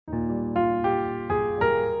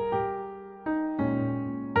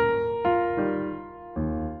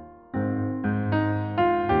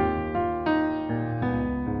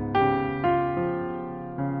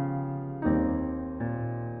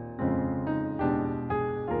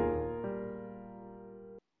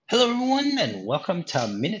Hello, everyone, and welcome to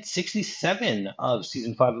minute 67 of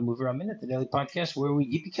season 5 of MovieRob Minute, the daily podcast where we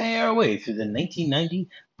yippee our way through the 1990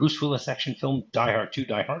 Bruce Willis action film Die Hard 2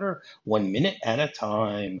 Die Harder, 1 minute at a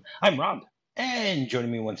time. I'm Rob, and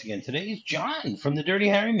joining me once again today is John from the Dirty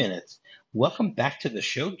Harry Minute. Welcome back to the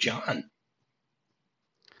show, John.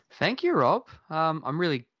 Thank you, Rob. I'm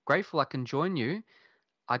really grateful I can join you.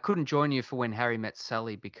 I couldn't join you for When Harry Met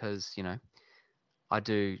Sally because, I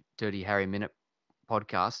do Dirty Harry Minute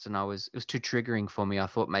podcast and it was too triggering for me. I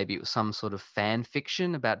thought maybe it was some sort of fan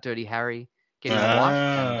fiction about Dirty Harry getting a wife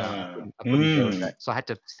and Ah, I couldn't deal with that. So I had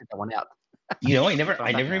to sit that one out. I never, So I'm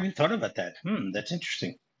I back never now. even thought about that. That's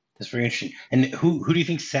interesting. That's very interesting. And who do you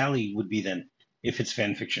think Sally would be then, if it's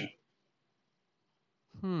fan fiction?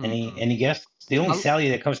 Hmm. Any guess? The only I- Sally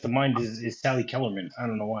that comes to mind is Sally Kellerman. I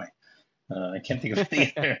don't know why. I can't think of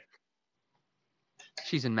any other.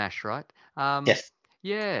 She's in MASH, right? Yes,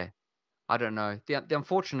 Yeah. I don't know. The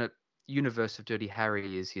unfortunate universe of Dirty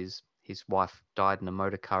Harry is his wife died in a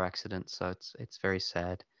motor car accident, so it's very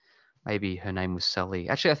sad. Maybe her name was Sally.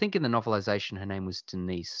 Actually, I think in the novelization her name was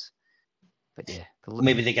Denise. But yeah,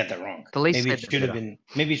 maybe they got that wrong. the least Maybe it said the should have better. been.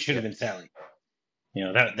 Maybe it should have Yep, been Sally.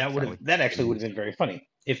 That Sally. that actually would have Denise. been very funny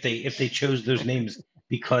if they chose those names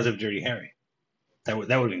because of Dirty Harry. That would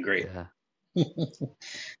have been great. Yeah,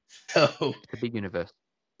 So it's a big universe.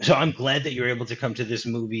 so I'm glad that you're able to come to this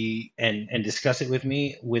movie and discuss it with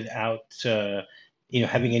me without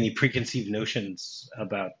having any preconceived notions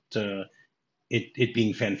about it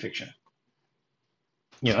being fan fiction.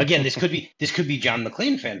 Again, this could be John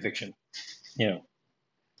McClane fan fiction. You know,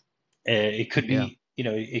 it could Yeah, be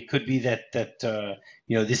it could be that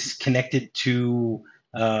this is connected to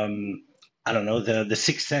I don't know, the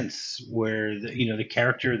Sixth Sense, where the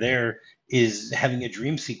character there is having a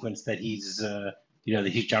dream sequence that he's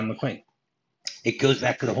John McClane. It goes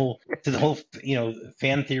back to the exactly. whole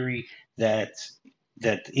fan theory that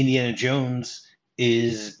Indiana Jones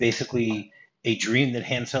is basically a dream that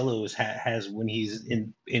Han Solo has when he's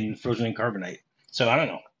in Frozen in Carbonite. So I don't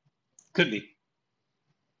know. Could be.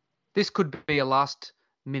 This could be a last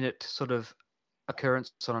minute sort of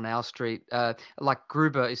occurrence on an Owl Street. Like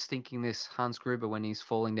Gruber is thinking this, Hans Gruber, when he's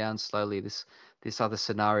falling down slowly, this other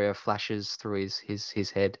scenario flashes through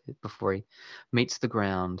his head before he meets the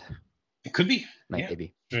ground. It could be. Yeah.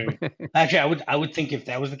 Maybe. Sure. Actually, I would think if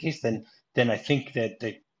that was the case, then I think that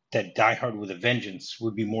Die Hard with a Vengeance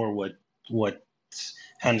would be more what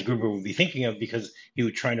Hans Gruber would be thinking of, because he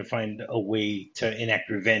would try to find a way to enact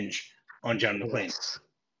revenge on John McClane. Yes.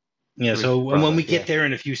 Yeah. To his So and when brother, we get yeah. there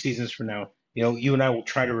in a few seasons from now, you and I will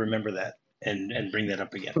try to remember that and bring that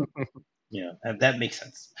up again. That makes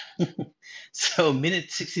sense. So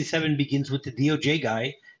minute 67 begins with the DOJ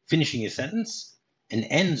guy finishing his sentence and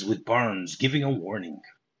ends with Barnes giving a warning.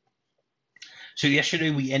 So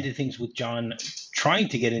yesterday we ended things with John trying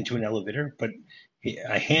to get into an elevator, but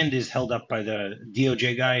a hand is held up by the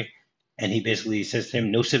DOJ guy, and he basically says to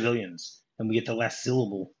him, "No civilians," and we get the last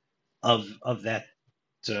syllable of that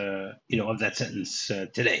of that sentence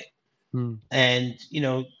today. Hmm. And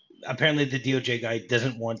apparently the DOJ guy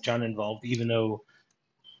doesn't want John involved, even though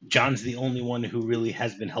John's the only one who really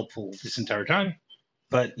has been helpful this entire time.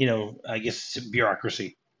 But I guess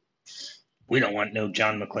bureaucracy. We don't want no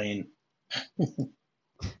John McClane.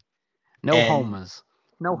 No And homers.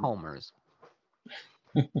 No homers.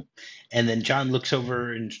 and then John looks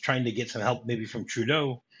over and is trying to get some help, maybe from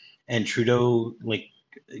Trudeau, and Trudeau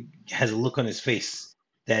has a look on his face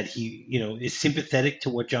that he is sympathetic to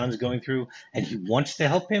what John's going through, and he wants to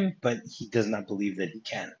help him, but he does not believe that he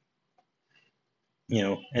can.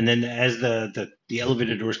 And then as the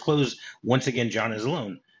elevator doors close, once again John is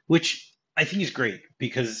alone, which I think is great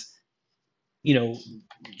because you know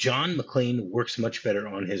John McClane works much better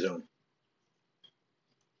on his own.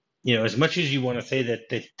 As much as you want to say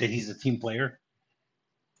that he's a team player,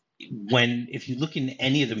 if you look in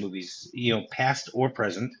any of the movies, past or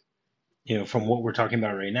present, from what we're talking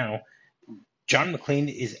about right now, John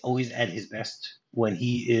McClane is always at his best when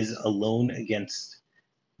he is alone against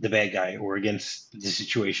the bad guy or against the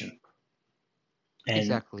situation. And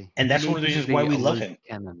Exactly. and You that's one of need the to reasons why be we a love loose him.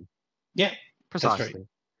 cannon. Yeah, that's right. Precisely.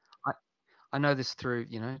 I, I know this through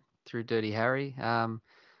Dirty Harry.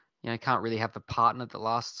 Can't really have the partner that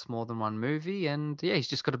lasts more than one movie, and yeah, he's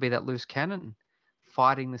just got to be that loose cannon,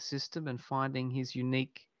 fighting the system and finding his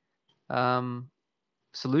unique um,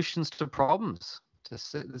 solutions to problems.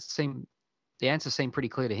 The answers seem pretty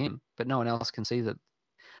clear to him, but no one else can see that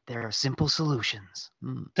there are simple solutions.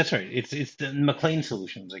 That's right. It's the McClane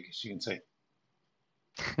solutions, I guess you can say,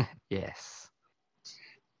 Yes.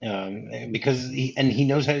 because he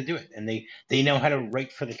knows how to do it, and they know how to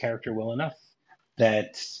write for the character well enough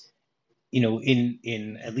that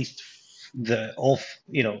in at least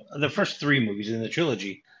the first three movies in the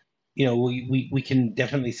trilogy, we can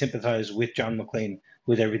definitely sympathize with John McClane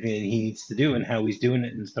with everything that he needs to do and how he's doing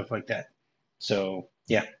it and stuff like that. So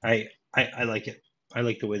yeah, I like it. I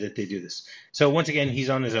like the way that they do this. So once again, he's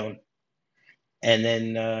on his own, and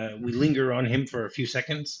then we linger on him for a few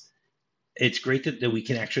seconds. It's great that we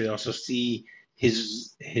can actually also see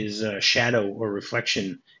his shadow or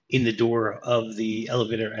reflection in the door of the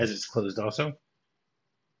elevator as it's closed. Also,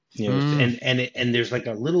 Mm. and there's like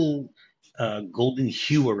a little golden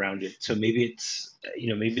hue around it. So maybe it's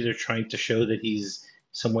maybe they're trying to show that he's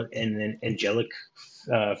somewhat an angelic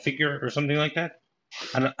figure or something like that.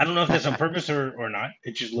 I don't know if that's on purpose or not.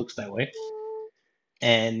 It just looks that way.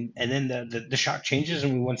 And then the shot changes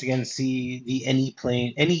and we once again see the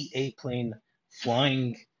NEA plane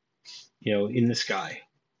flying in the sky.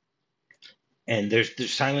 And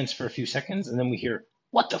there's silence for a few seconds and then we hear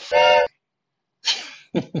what the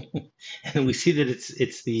and we see that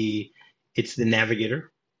it's the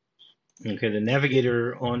navigator. Okay, the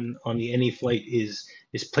navigator on the NE flight is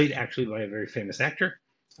played actually by a very famous actor,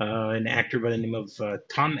 an actor by the name of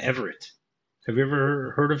Tom Everett. Have you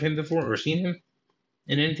ever heard of him before or seen him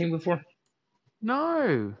in anything before?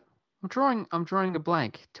 No, I'm drawing a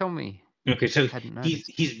blank. Tell me. Okay, so Hadn't he's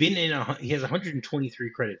noticed. he's been he has 123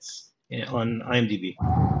 credits on IMDb.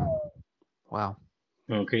 Wow.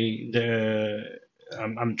 Okay,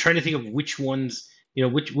 I'm trying to think of which ones,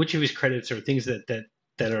 which of his credits are things that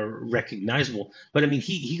are recognizable. But I mean,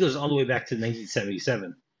 he goes all the way back to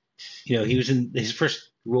 1977. He was in his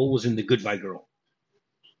first role was in The Goodbye Girl,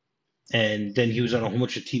 and then he was on a whole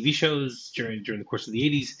bunch of TV shows during the course of the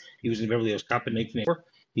 80s. He was in Beverly Hills Cop in 1984.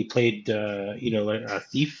 He played like a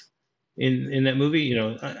thief in that movie.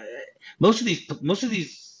 Most of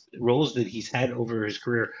these roles that he's had over his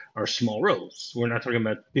career are small roles. We're not talking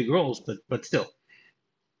about big roles, but still,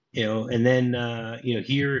 And then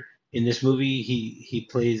here in this movie, he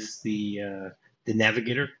plays the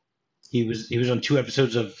navigator. He was on two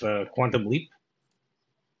episodes of Quantum Leap.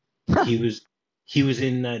 He was he was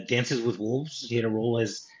in Dances with Wolves. He had a role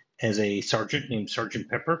as a sergeant named Sergeant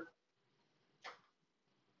Pepper.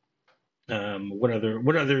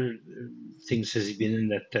 What other things has he been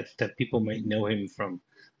in that people might know him from?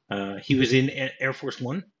 He was in Air Force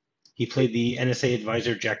One. He played the NSA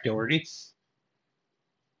advisor Jack Doherty,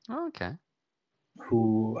 Oh, okay.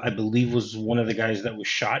 who I believe was one of the guys that was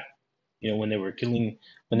shot. When they were killing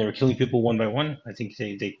people one by one. I think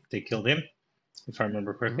they killed him, if I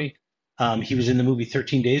remember Mhm. correctly. He was in the movie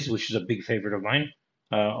 13 Days, which is a big favorite of mine,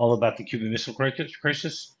 all about the Cuban Missile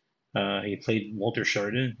Crisis. He played Walter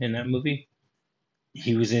Sheridan in that movie.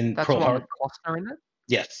 He was in That's the Pearl one with Harbor. Costner in it. Is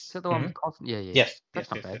Yes. that the one with Costner? Yeah, yeah, yeah. Yes. That's Yes.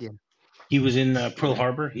 not Yes. bad. Yes. Yeah. He was in Pearl Okay.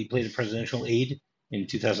 Harbor. He played a presidential aide in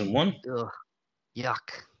 2001. Ugh.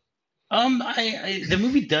 Yuck. The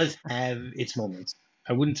movie does have its moments.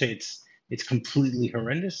 I wouldn't say it's completely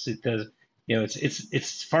horrendous. It does,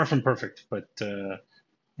 it's far from perfect, but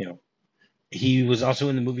you know, he was also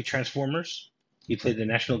in the movie Transformers. He played the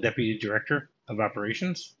National Deputy Director of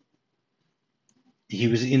Operations. He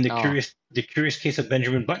was in the Oh. curious case of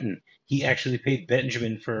Benjamin Button. He actually paid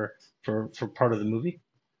Benjamin for part of the movie.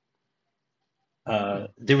 Hmm.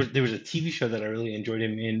 There was a TV show that I really enjoyed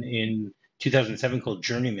him in 2007 called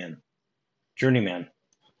Journeyman,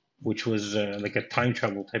 which was like a time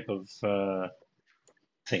travel type of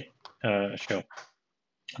thing show,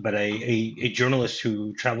 but a journalist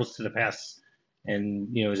who travels to the past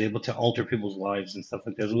and is able to alter people's lives and stuff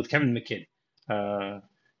like that. It was with Kevin McKidd.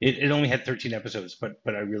 It only had 13 episodes, but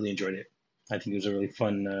I really enjoyed it. I think it was a really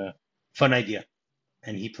fun idea,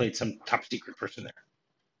 and he played some top secret person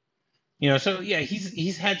there. So yeah,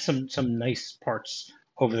 he's had some nice parts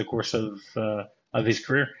over the course of his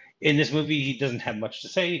career. In this movie, he doesn't have much to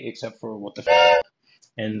say except for what the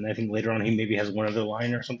and I think later on he maybe has one other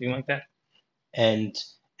line or something like that. And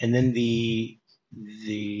and then the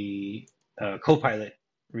co-pilot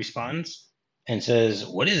responds and says,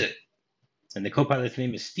 "What is it?" And the co-pilot's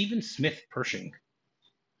name is Stephen Smith Pershing,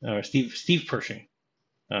 or Steve Pershing,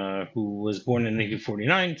 who was born in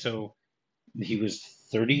 1949. So he was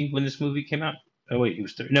 30 when this movie came out. Oh wait, he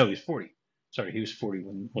was 30. No, he was 40. Sorry, he was 40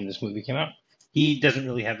 when this movie came out. He doesn't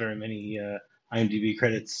really have very many IMDb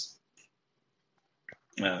credits.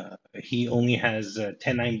 He only has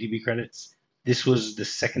 10 IMDb credits. This was the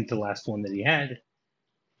second to last one that he had.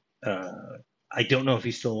 I don't know if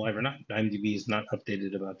he's still alive or not. IMDb is not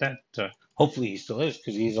updated about that. Hopefully he still is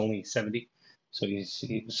because he's only 70. So he's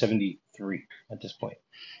 73 at this point.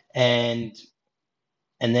 And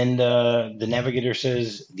and then the navigator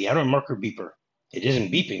says the outer marker beeper. It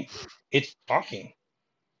isn't beeping; it's talking.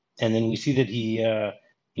 And then we see that he,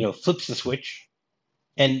 flips the switch.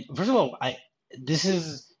 And first of all, I this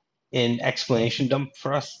is an explanation dump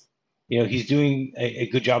for us. He's doing a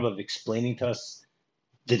good job of explaining to us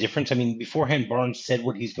the difference. I mean, beforehand, Barnes said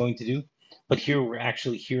what he's going to do, but here we're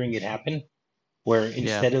actually hearing it happen, where Yeah.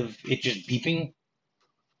 instead of it just beeping,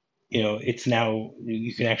 it's now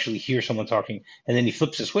you can actually hear someone talking, and then he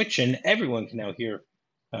flips a switch, and everyone can now hear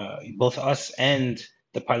both us and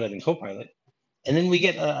the pilot and co-pilot. And then we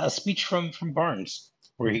get a speech from Barnes,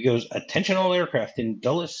 where he goes, "Attention all aircraft in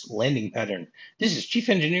Dulles landing pattern. This is Chief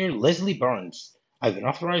Engineer Leslie Barnes. I've been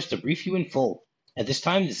authorized to brief you in full. At this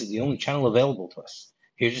time, this is the only channel available to us.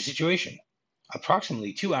 Here's the situation.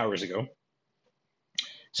 Approximately 2 hours ago."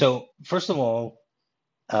 So first of all,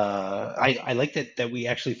 I like that we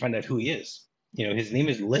actually find out who he is. His name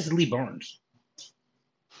is Leslie Barnes.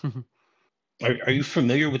 Are you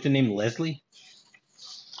familiar with the name Leslie?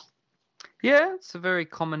 Yeah, it's a very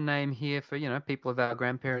common name here for, people of our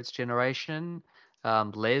grandparents' generation.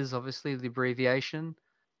 Les, obviously, the abbreviation.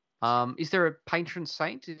 Is there a patron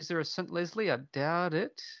saint? Is there a Saint Leslie? I doubt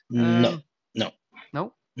it. No, no,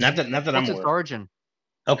 No. not that I'm What's its aware of. origin?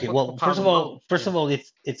 Okay, What well, part first of of the world? all, first Yeah. of all,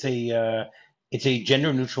 it's a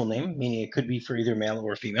gender neutral name, meaning it could be for either male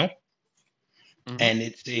or female, Mm-hmm. and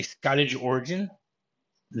it's a Scottish origin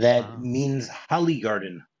that Ah. means holly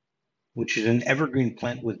garden, which is an evergreen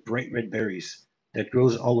plant with bright red berries that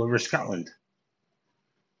grows all over Scotland.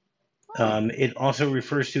 Oh. It also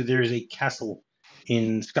refers to there is a castle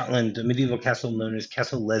in Scotland, a medieval castle known as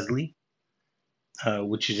Castle Leslie,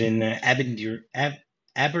 which is in Aberdeenshire.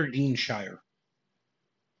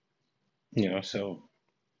 So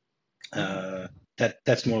Mm. uh,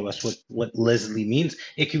 that's more or less what Leslie means.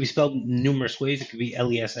 It can be spelled numerous ways. It could be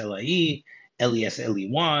Leslie,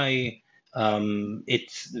 Lesley.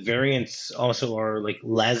 Its variants also are like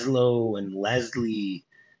Laszlo and Leslie.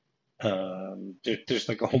 There's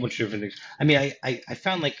like a whole bunch of different things. I mean, I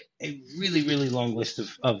found like a really, really long list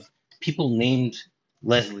of people named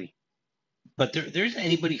Leslie, but there isn't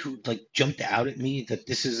anybody who like jumped out at me that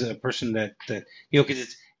this is a person that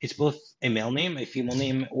because it's both a male name, a female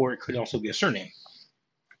name, or it could also be a surname.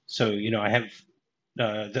 So I have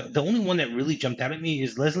the only one that really jumped out at me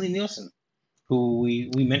is Leslie Nielsen, who we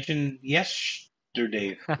mentioned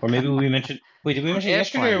yesterday, or maybe we mentioned. Wait, did we mention it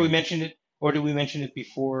yesterday, or we Airplane. mentioned it, or did we mention it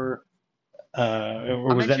before?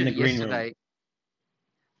 Or I was that in mentioned the it green room? yesterday.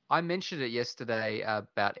 I mentioned it yesterday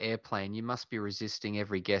about airplane. You must be resisting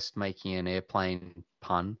every guest making an airplane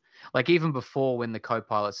pun. Like even before when the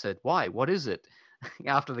co-pilot said, "Why? What is it?"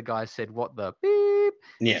 After the guy said, "What the beep?"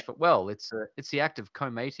 Yeah, It's well, it's the act of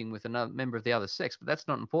co-mating with another member of the other sex, but that's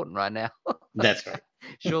not important right now. that's right.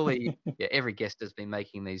 Surely, yeah, every guest has been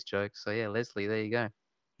making these jokes. So yeah, Leslie, there you go.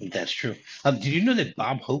 That's true. Did you know that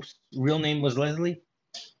Bob Hope's real name was Leslie?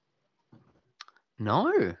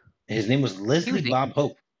 No, His name was he Leslie was. Bob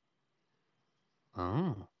Hope.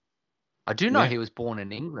 Oh, I do know Yeah. he was born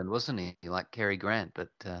in England, wasn't he? Like Cary Grant, but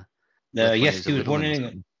left when he Yes, was he a was born littling in or England.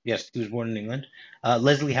 something. Yes, he was born in England.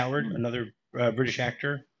 Leslie Howard, Hmm. another British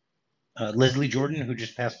actor. Leslie Jordan, who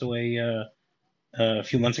just passed away a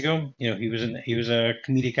few months ago. He was a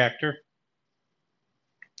comedic actor.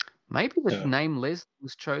 Maybe the So name Leslie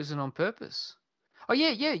was chosen on purpose. Oh yeah,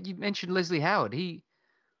 yeah. You mentioned Leslie Howard. He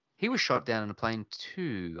was shot down in a plane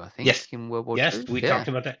too, I think, yes, in World War yes, Two. we Yeah. talked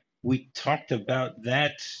about that. We talked about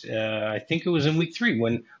that. I think it was in week 3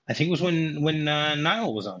 when I think it was when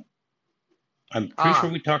Niall was on. I'm pretty sure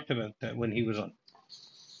Ah, we talked about that when he was on.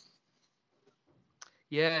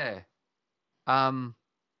 yeah.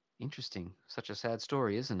 Interesting. Such a sad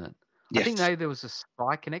story, isn't it? I think Yes, maybe there was a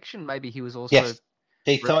spy connection. Maybe he was also. yes.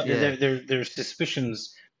 They thought Yeah. there's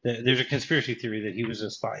suspicions. There's a conspiracy theory that he was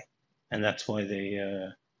a spy, and that's why they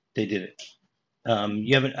did it.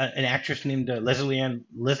 You have an actress named Leslie Ann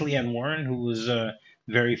Warren who was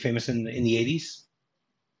very famous in the 80s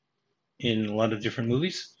in a lot of different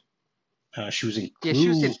movies. She was in Yeah, she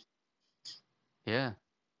was Clue. in. Yeah.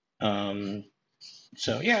 Um,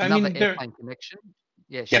 so yeah, I Another mean they're airplane connection.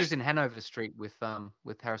 Yeah, she was yes, in Hanover Street with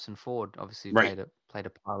Harrison Ford. Obviously right, played a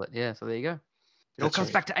pilot. Yeah. So there you go. It all that's comes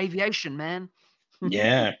right. back to aviation, man.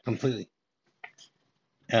 Yeah, completely.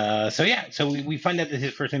 So yeah, so we find out that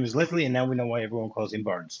his first name is Leslie, and now we know why everyone calls him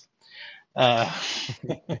Barnes. Uh,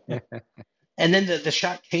 and then the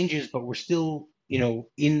shot changes, but we're still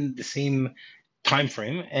in the same time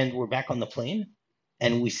frame, and we're back on the plane,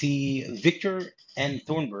 and we see Victor and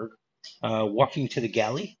Thornburg walking to the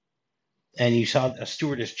galley, and you saw a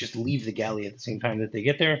stewardess just leave the galley at the same time that they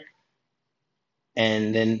get there,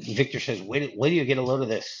 and then Victor says, "Wait, wait till you get a load of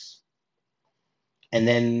this," and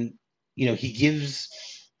then he gives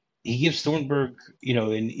Thornburg,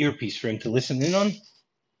 an earpiece for him to listen in on,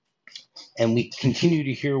 and we continue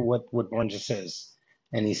to hear what Barnes says.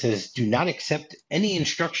 And he says, "Do not accept any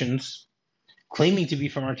instructions claiming to be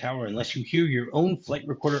from our tower unless you hear your own flight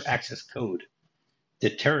recorder access code. The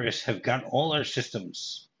terrorists have got all our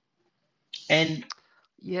systems." And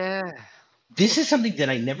Yeah. this is something that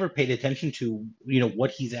I never paid attention to,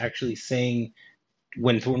 what he's actually saying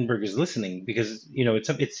when Thornburg is listening, because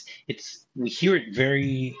it's we hear it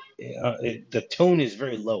very the tone is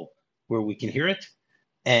very low where we can hear it,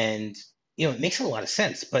 and it makes a lot of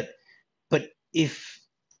sense. But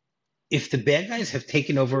if the bad guys have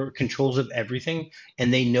taken over controls of everything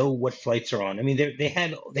and they know what flights are on, I mean, they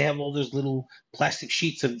have all those little plastic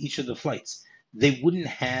sheets of each of the flights. They wouldn't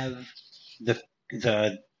have the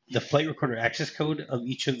the the flight recorder access code of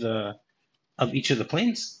each of the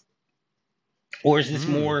planes, or is this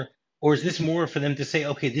Mm. more or is this more for them to say,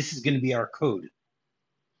 okay, this is going to be our code?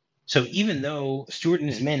 So even though Stewart and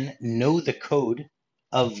his men know the code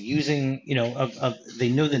of using, of they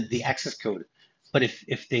know the access code, but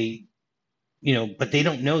if they but they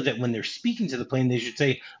don't know that when they're speaking to the plane, they should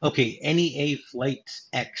say, okay, NEA flight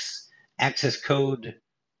X access code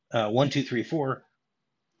 1234.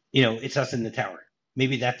 It's us in the tower.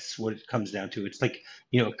 Maybe that's what it comes down to. It's like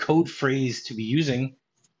a code phrase to be using.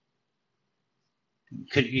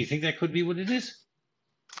 Could you think that could be what it is?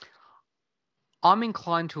 I'm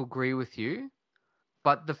inclined to agree with you,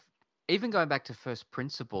 but even going back to first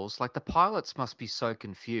principles, like the pilots must be so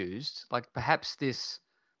confused. Like perhaps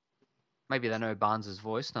maybe they know Barnes's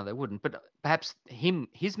voice. No, they wouldn't. But perhaps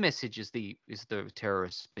his message is the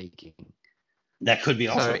terrorist speaking. That could be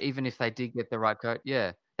So also. even if they did get the right code,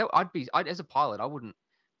 yeah, as a pilot, I wouldn't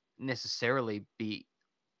necessarily be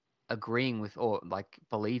agreeing with or like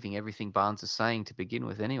believing everything Barnes is saying to begin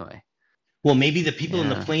with, anyway. Well, maybe the people in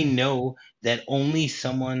the Yeah. plane know that only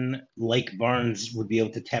someone like Barnes would be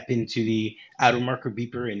able to tap into the outer marker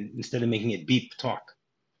beeper, and instead of making it beep, talk.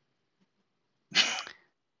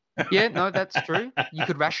 Yeah, no, that's true. You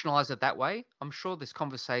could rationalize it that way. I'm sure this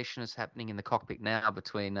conversation is happening in the cockpit now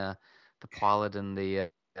between the pilot and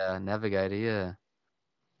the navigator. Yeah.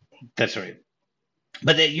 That's right.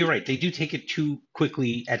 But you're right. They do take it too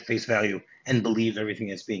quickly at face value and believe everything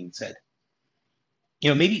that's being said.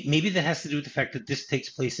 Maybe that has to do with the fact that this takes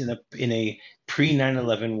place in a pre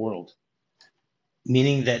 9/11 world,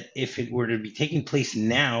 meaning that if it were to be taking place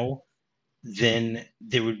now, then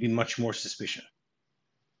there would be much more suspicion.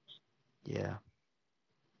 Yeah.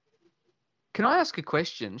 Can I ask a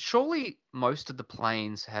question? Surely most of the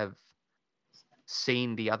planes have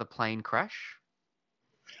seen the other plane crash?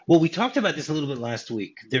 Well, we talked about this a little bit last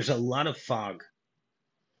week. There's a lot of fog,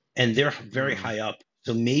 and they're very Hmm. high up,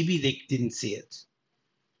 so maybe they didn't see it.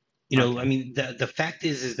 I Okay. mean, the fact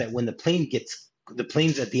is that when the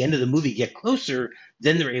planes at the end of the movie get closer,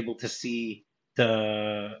 then they're able to see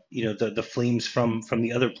the flames from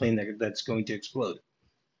the other plane that's going to explode.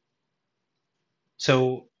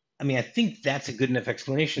 So, I mean, I think that's a good enough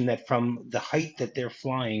explanation that from the height that they're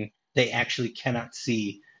flying, they actually cannot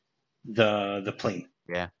see the plane,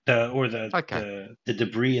 Yeah. or the Okay. the the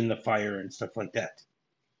debris and the fire and stuff like that,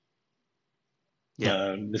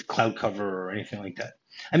 Yeah. with cloud cover or anything like that.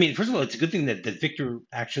 I mean, first of all, it's a good thing that Victor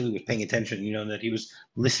actually was paying attention. That he was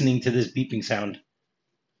listening to this beeping sound,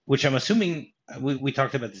 which I'm assuming we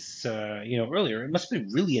talked about this, earlier. It must have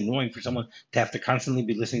been really annoying for someone to have to constantly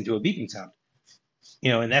be listening to a beeping sound.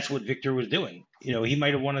 And that's what Victor was doing. He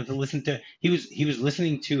might have wanted to listen to. He was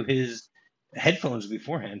listening to his headphones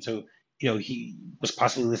beforehand, so he was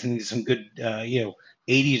possibly listening to some good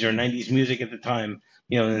 80s or 90s music at the time.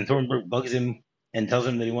 And then Thornburg bugs him and tells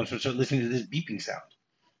him that he wants to start listening to this beeping sound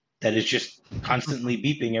that is just constantly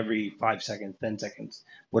beeping every 5 seconds, 10 seconds,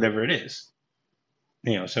 whatever it is.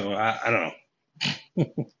 So I don't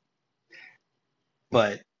know,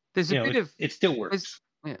 but There's a bit of it still there's works.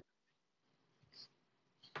 yeah.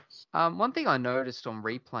 One thing I noticed on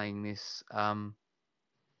replaying this,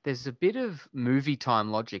 there's a bit of movie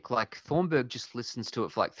time logic. Like Thornburg just listens to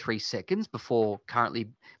it for like 3 seconds before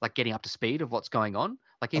currently like getting up to speed of what's going on.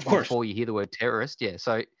 Like Of even course, before you hear the word terrorist. Yeah.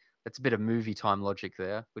 So it's a bit of movie time logic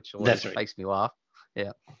there, which that's always right. makes me laugh.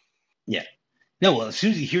 Yeah. Yeah. No, well, as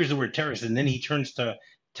soon as he hears the word terrorist, and then he turns to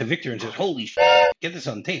Victor and says, "Holy shit, get this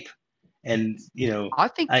on tape." And I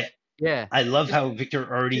think, I yeah, I love just, how Victor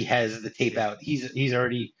already just, has the tape yeah. out. He's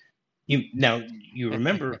already now. You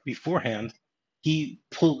remember beforehand, he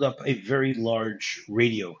pulled up a very large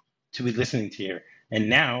radio to be listening to here, and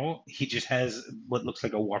now he just has what looks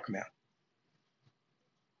like a Walkman.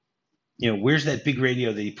 Where's that big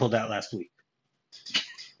radio that he pulled out last week?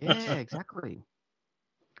 Yeah, exactly.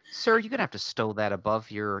 Sir, you're gonna have to stow that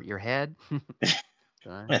above your head.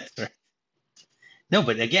 So, That's right. No,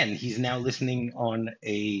 but again, he's now listening on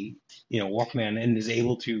a Walkman and is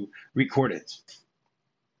able to record it.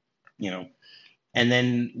 You know, and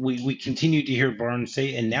then we continue to hear Barnes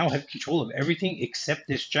say, "And now have control of everything except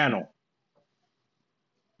this channel."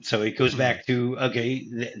 So it goes back to,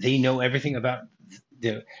 okay, they know everything about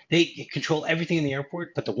they control everything in the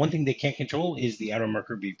airport, but the one thing they can't control is the outer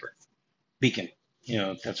marker beacon.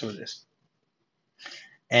 That's what it is.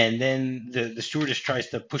 And then the stewardess tries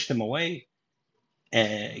to push them away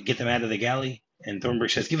and get them out of the galley. And Thornburg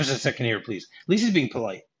says, "Give us a second here, please." At least he's being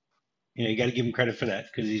polite. You got to give him credit for that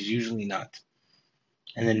because he's usually not.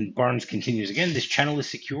 And then Barnes continues again. "This channel is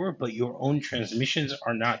secure, but your own transmissions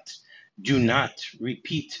are not. Do not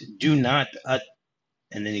repeat. Do not."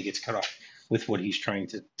 And then he gets cut off with what he's trying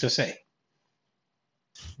to say.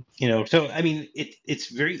 So I mean, it's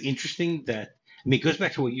very interesting that it goes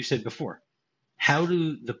back to what you said before. How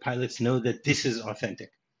do the pilots know that this is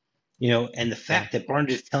authentic? And the fact that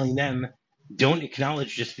Barnes is telling them, don't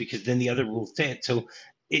acknowledge just because then the other will say it. So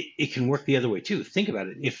it can work the other way too. Think about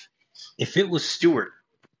it. If it was Stewart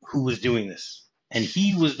who was doing this and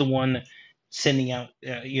he was the one sending out,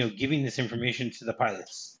 giving this information to the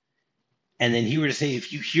pilots, and then he were to say,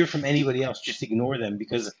 if you hear from anybody else, just ignore them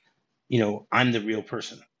because, I'm the real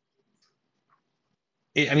person.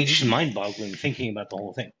 Just mind-boggling thinking about the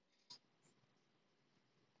whole thing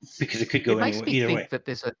because it could go either way. That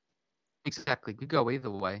there's a Exactly, could go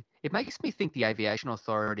either way. It makes me think the aviation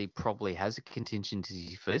authority probably has a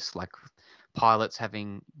contingency for this, like pilots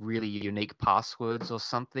having really unique passwords or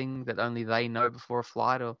something that only they know before a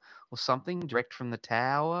flight or something direct from the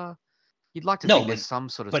tower. You'd like to think there's some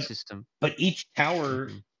sort of system. But each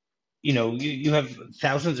tower, you have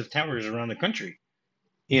thousands of towers around the country.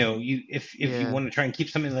 If you want to try and keep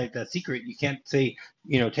something like that secret, you can't say,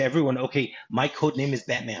 to everyone, okay, my code name is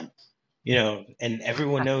Batman. And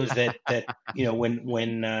everyone knows that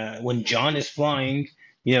when John is flying,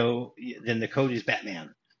 then the code is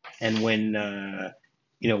Batman, and when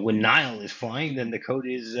Niall is flying, then the code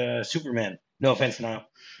is Superman. No offense, Niall.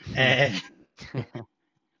 And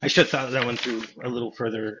I should have thought that one through a little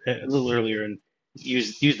earlier, and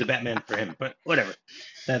used the Batman for him. But whatever.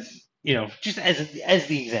 That just as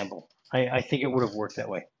the example, I think it would have worked that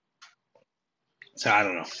way. So I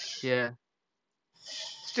don't know. Yeah.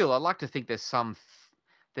 Still, I'd like to think there's some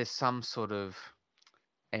sort of,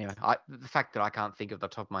 anyway, the fact that I can't think of the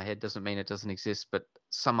top of my head doesn't mean it doesn't exist, but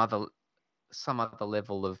some other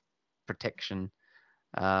level of protection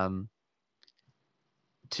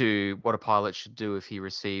to what a pilot should do if he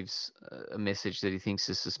receives a message that he thinks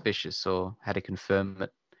is suspicious or how to confirm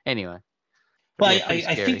it. Anyway. Well, yeah,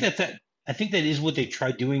 I think that is what they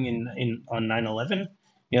tried doing on 9/11.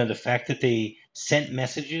 The fact that they sent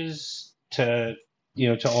messages to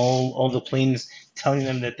all the planes telling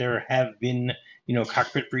them that there have been,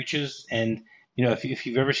 cockpit breaches. And, if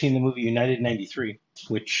you've ever seen the movie United 93,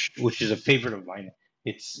 which is a favorite of mine,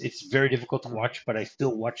 it's very difficult to watch, but I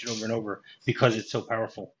still watch it over and over because it's so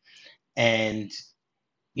powerful. And,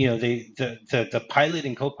 the pilot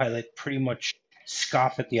and co-pilot pretty much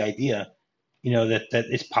scoff at the idea, that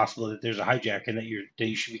it's possible that there's a hijack and that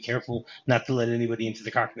you should be careful not to let anybody into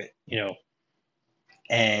the cockpit,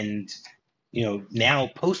 and now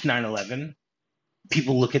post 9/11,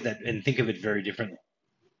 people look at that and think of it very differently.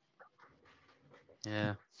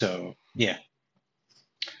 Yeah. So, yeah.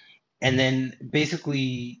 And then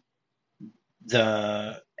basically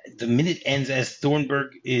the minute ends as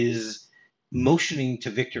Thornburg is motioning to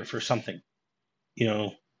Victor for something,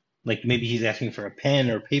 like maybe he's asking for a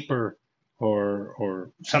pen or paper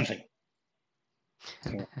or something.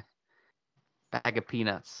 So. Bag of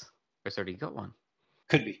peanuts. I've already got one.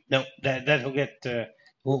 Could be. No, that he'll get.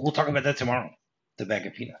 We'll talk about that tomorrow. The bag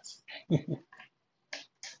of peanuts. All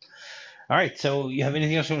right. So, you have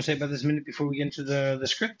anything else you want to say about this minute before we get into the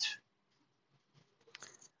script?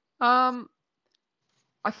 I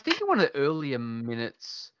think in one of the earlier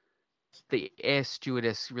minutes, the air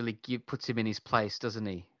stewardess really puts him in his place,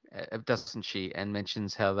 doesn't she? And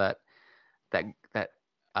mentions how that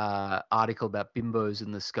article about bimbos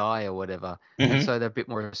in the sky or whatever, and so they're a bit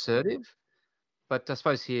more assertive. But I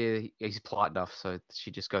suppose here he's polite enough, so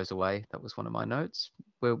she just goes away. That was one of my notes.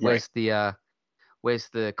 Where's the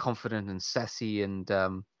confident and sassy and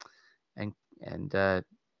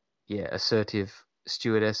assertive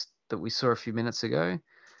stewardess that we saw a few minutes ago?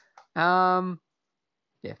 Yeah,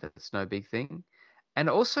 that's no big thing. And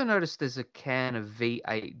I also noticed there's a can of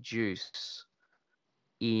V8 juice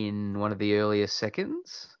in one of the earlier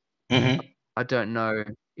seconds. Mm-hmm. I don't know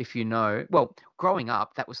if you know, well, growing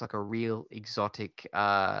up, that was like a real exotic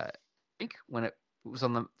drink when it was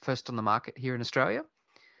first on the market here in Australia.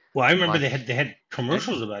 Well, I remember Like, they had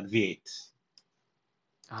commercials about V8.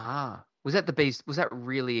 was that the beast? Was that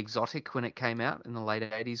really exotic when it came out in the late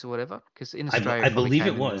 80s or whatever? Because in Australia, I it probably believe it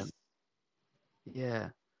came in the, was. yeah.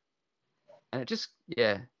 And it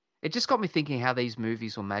just got me thinking how these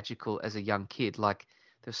movies were magical as a young kid. Like,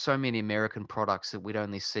 there's so many American products that we'd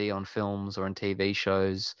only see on films or on TV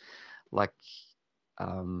shows, like,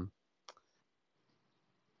 um,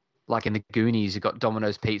 like in the Goonies, you've got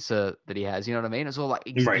Domino's Pizza that he has. You know what I mean? It's all like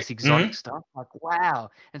Right. this exotic stuff. Like,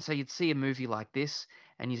 wow. And so you'd see a movie like this,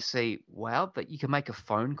 and you see, wow, but you can make a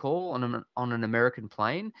phone call on an American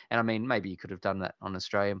plane. And I mean, maybe you could have done that on an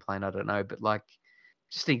Australian plane. I don't know, but like,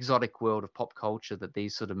 just the exotic world of pop culture that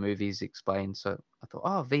these sort of movies explain. So I thought,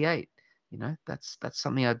 oh, V8, that's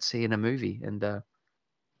something I'd see in a movie. And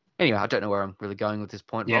anyway, I don't know where I'm really going with this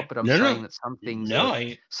point, Yeah. Rob, but I'm No, no, saying that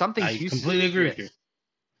no. some things I you completely agree yeah, with you.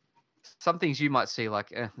 some things you might see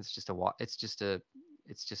like it's just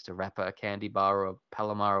a wrapper, a candy bar, or a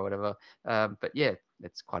Palomar or whatever. But yeah,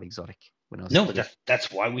 it's quite exotic when I was a No, but kid.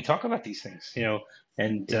 that's why we talk about these things,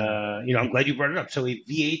 And Yeah. I'm glad you brought it up. So a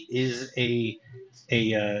V8 is a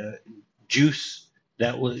juice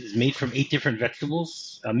that was made from 8 different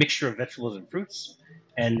vegetables, a mixture of vegetables and fruits,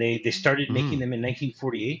 and they started making Mm. them in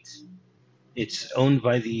 1948. It's owned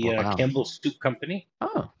by the Wow. Campbell Soup Company,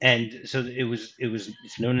 Oh. and so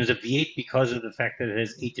it's known as a V8 because of the fact that it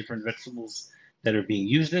has 8 different vegetables that are being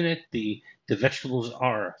used in it. The vegetables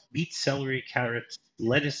are beet, celery, carrots,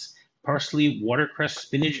 lettuce, parsley, watercress,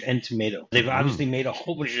 spinach, and tomato. They've Mm. obviously made a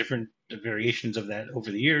whole bunch of different variations of that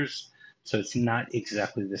over the years, so it's not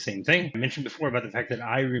exactly the same thing. I mentioned before about the fact that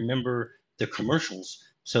I remember the commercials.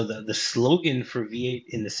 So the slogan for V8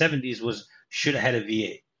 in the 70s was "Should have had a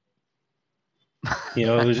V8."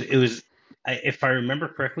 It was. If I remember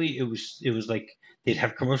correctly, it was like they'd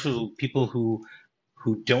have commercials with people who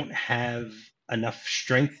don't have enough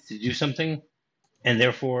strength to do something, and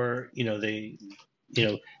therefore, you know,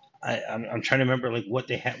 I'm trying to remember like what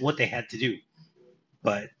they had to do,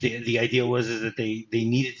 but the idea was is that they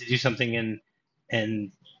needed to do something,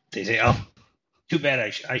 and they say, oh, too bad,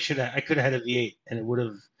 I could have had a V8, and it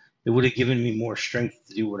would have given me more strength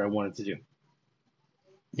to do what I wanted to do,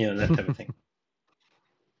 that type of thing.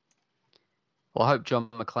 Well, I hope John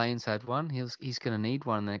McClane's had one. He's going to need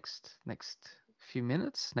one next few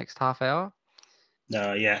minutes, next half hour.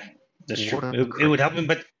 Yeah, that's true. What a It would help him,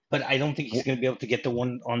 but I don't think he's Wha- going to be able to get the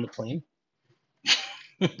one on the plane.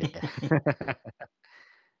 yeah.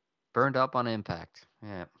 Burned up on impact.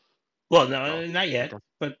 Yeah. Well, Well, no, not it yet. does.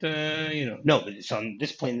 But no, but it's on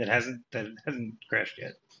this plane that hasn't crashed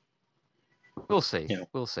yet. We'll see. You know,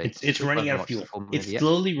 We'll see. it's Still running haven't out of watched the fuel. full It's movie yet.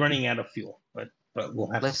 slowly running out of fuel, but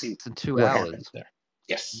we'll have to Less see than 2 what happens hours. there.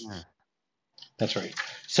 Yes, Yeah. that's right.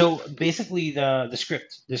 So basically, the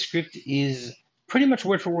script is pretty much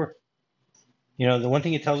word for word. The one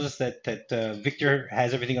thing it tells us that Victor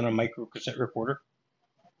has everything on a micro cassette recorder,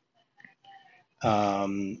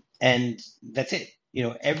 and that's it.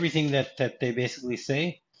 Everything that they basically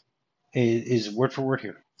say is word for word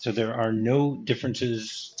here. So there are no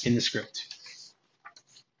differences in the script.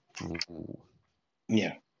 Ooh.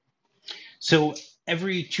 Yeah. So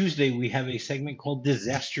every Tuesday we have a segment called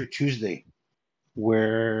Disaster Tuesday,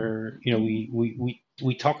 where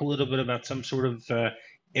we talk a little bit about some sort of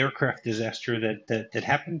aircraft disaster that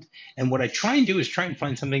happened, and what I try and do is try and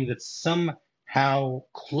find something that's somehow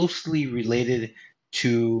closely related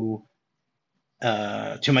to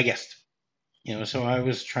my guest. So I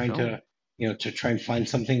was trying Sure. to try and find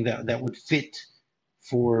something that would fit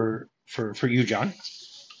for you, John.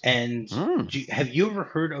 And Mm. have you ever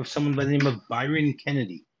heard of someone by the name of Byron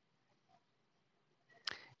Kennedy?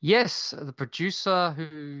 Yes, the producer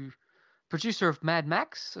of Mad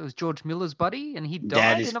Max. It was George Miller's buddy, and he That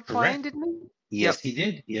died is in a plane, correct. didn't he? Yes, Yep. he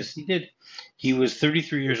did. Yes, he did. He was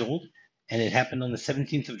 33 years old, and it happened on the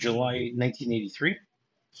 17th of July, 1983.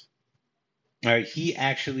 All right, he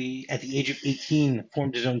actually, at the age of 18,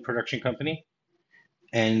 formed his own production company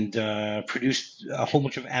and produced a whole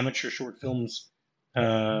bunch of amateur short films,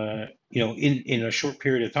 in a short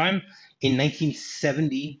period of time. In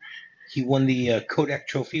 1970, he won the Kodak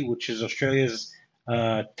Trophy, which is Australia's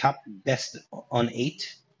top best on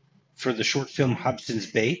 8 for the short film Hobson's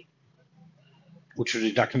Bay, which was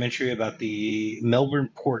a documentary about the Melbourne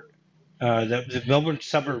port, the Melbourne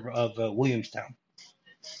suburb of Williamstown.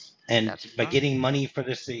 And That's by right. getting money for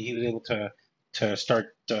this, he was able to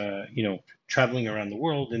start, traveling around the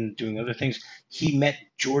world and doing other things. He met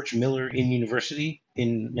George Miller in university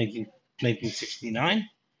in 1969,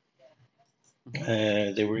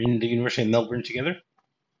 They were in the University of Melbourne together.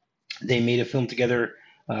 They made a film together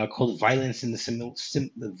called Violence in the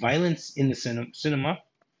Cinema,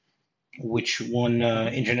 which won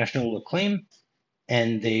Mm-hmm. international acclaim.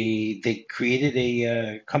 And they created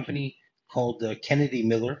a company called Kennedy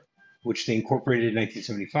Miller, which they incorporated in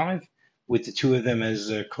 1975, with the two of them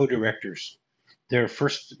as co-directors. Their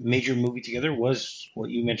first major movie together was what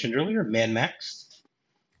you mentioned earlier, Mad Max,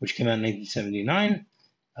 which came out in 1979.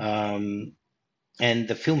 And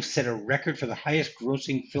the film set a record for the highest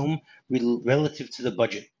grossing film relative to the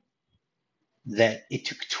budget. That it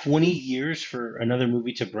took 20 years for another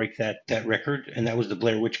movie to break that record, and that was the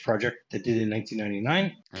Blair Witch Project that did it in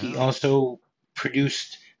 1999. He Oh. also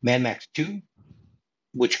produced Mad Max 2,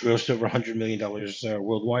 which grossed over $100 million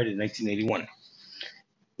worldwide in 1981.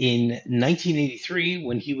 In 1983,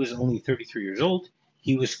 when he was only 33 years old,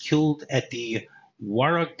 he was killed at the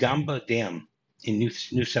Warragamba Dam in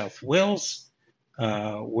New South Wales,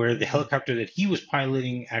 where the helicopter that he was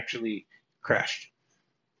piloting actually crashed.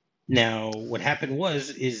 Now, what happened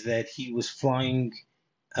is that he was flying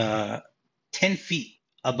 10 feet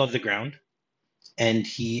above the ground, and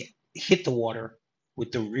he hit the water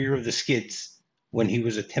with the rear of the skids when he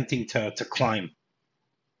was attempting to climb,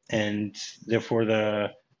 and therefore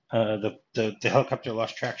the helicopter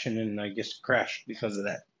lost traction and I guess crashed because of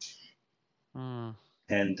that. Mm.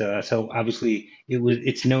 And so obviously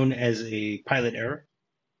it's known as a pilot error.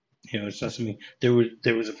 It's not something there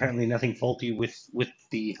was apparently nothing faulty with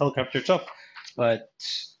the helicopter itself, but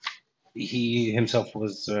he himself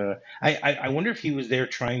was. I wonder if he was there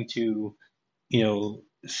trying to,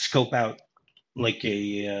 scope out like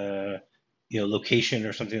a location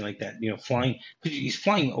or something like that. Flying because he's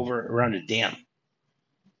flying over around a dam,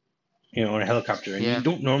 on a helicopter, and you Yeah.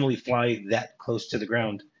 don't normally fly that close to the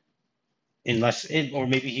ground or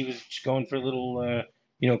maybe he was just going for a little,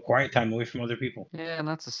 quiet time away from other people. Yeah, and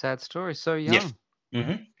that's a sad story. So Yeah. young.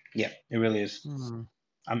 Mm-hmm. Yeah, it really is. Hmm.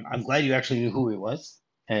 I'm glad you actually knew who he was,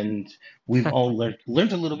 and we've all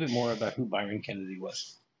learned a little bit more about who Byron Kennedy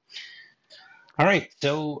was. All right,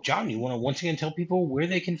 so John, you want to once again tell people where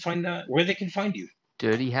they can find you?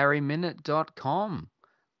 DirtyHarryMinute.com.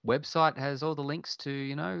 Website has all the links to,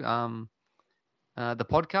 the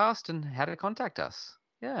podcast and how to contact us.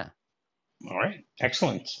 Yeah. All right,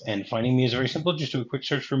 excellent. And finding me is very simple. Just do a quick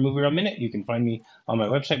search for MovieRob Minute. You can find me on my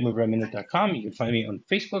website, MovieRobMinute.com. You can find me on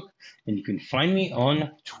Facebook, and you can find me on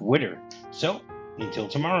Twitter. So, until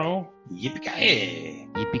tomorrow, yippee-ki-yay!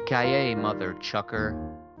 Yippee-ki-yay, mother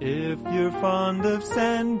chucker. If you're fond of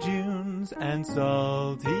sand dunes and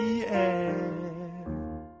salty air,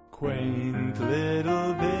 quaint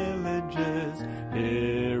little villages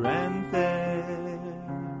here